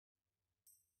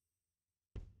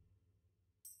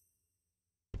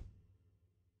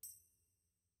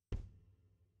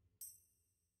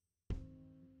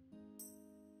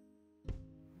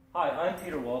Hi, I'm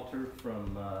Peter Walter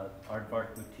from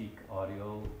Aardvark Boutique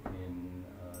Audio in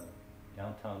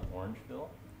downtown Orangeville.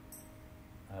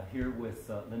 Here with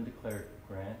Linda Claire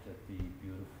Grant at the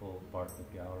beautiful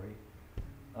Bartlett Gallery.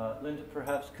 Linda,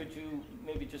 perhaps could you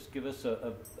maybe just give us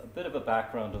a bit of a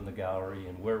background on the gallery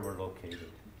and where we're located?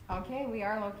 Okay, we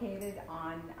are located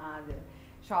on the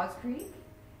Shaw's Creek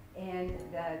in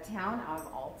the town of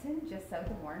Alton, just south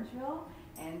of Orangeville,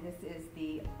 and this is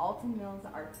the Alton Mills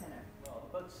Art Center. Well,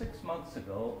 about 6 months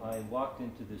ago, I walked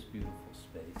into this beautiful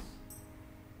space,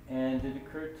 and it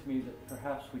occurred to me that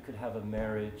perhaps we could have a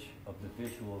marriage of the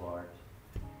visual art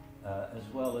as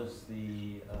well as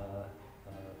the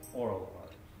oral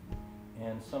art.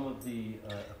 And some of the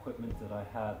equipment that I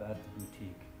have at the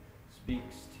boutique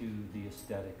speaks to the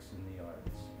aesthetics in the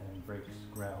arts and breaks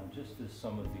ground just as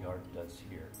some of the art does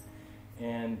here.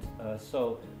 And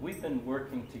so we've been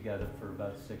working together for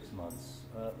about 6 months.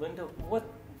 Linda,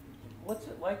 what's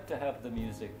it like to have the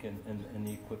music and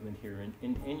the equipment here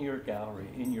in your gallery,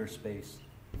 in your space?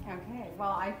 Okay,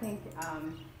 well, I think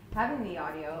having the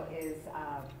audio is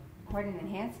quite an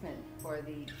enhancement for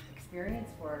the experience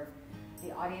for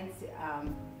the audience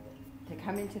to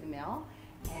come into the mill,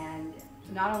 and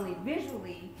not only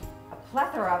visually a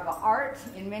plethora of art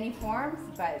in many forms,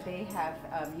 but they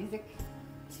have music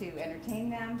to entertain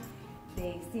them.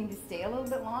 They seem to stay a little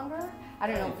bit longer. I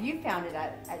don't know if you found it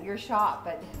at your shop,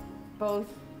 but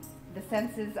both the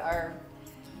senses are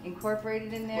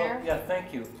incorporated in there. Well, yeah,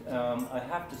 thank you. I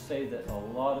have to say that a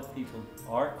lot of people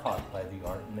are caught by the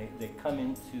art, and they come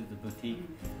into the boutique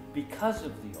because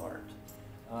of the art.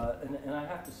 And I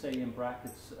have to say, in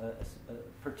brackets,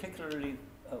 particularly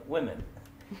women.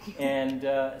 And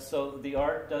so the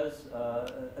art does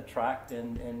attract,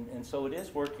 and so it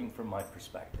is working from my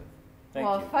perspective. Thank you.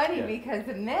 Well, funny because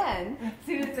the men, as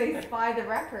soon as they spy the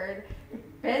record,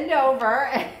 bend over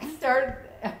and start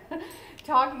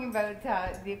talking about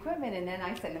the equipment, and then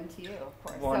I send them to you, of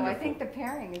course. Wonderful. So I think the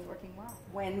pairing is working well.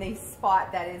 When they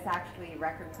spot that is actually a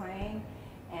record playing,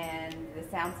 and the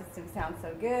sound system sounds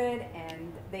so good,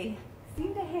 and they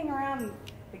seem to hang around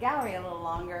the gallery a little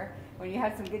longer when you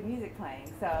have some good music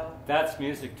playing. So that's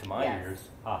music to my yes. ears.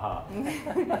 Haha.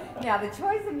 Yeah, the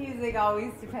choice of music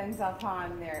always depends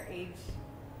upon their age,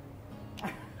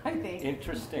 I think.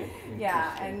 Interesting.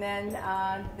 Yeah, and then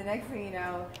the next thing you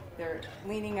know, they're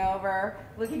leaning over,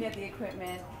 looking at the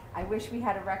equipment. I wish we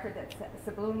had a record that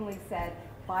subliminally said,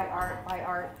 buy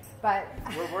art, but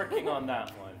we're working on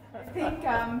that one. I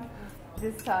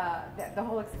think the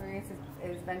whole experience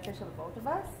is beneficial to both of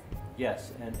us.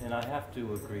 Yes, and I have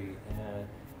to agree.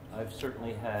 I've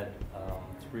certainly had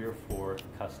 3 or 4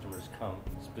 customers come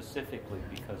specifically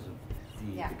because of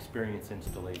the experience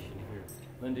installation here.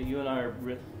 Linda, you and I are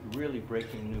really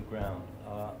breaking new ground.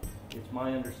 It's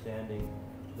my understanding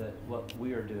that what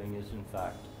we are doing is in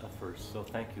fact a first. So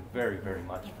thank you very, very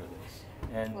much for this.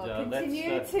 And we'll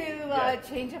continue to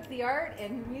change up the art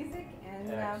and music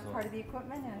and part of the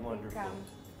equipment, and I think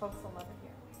folks will love it.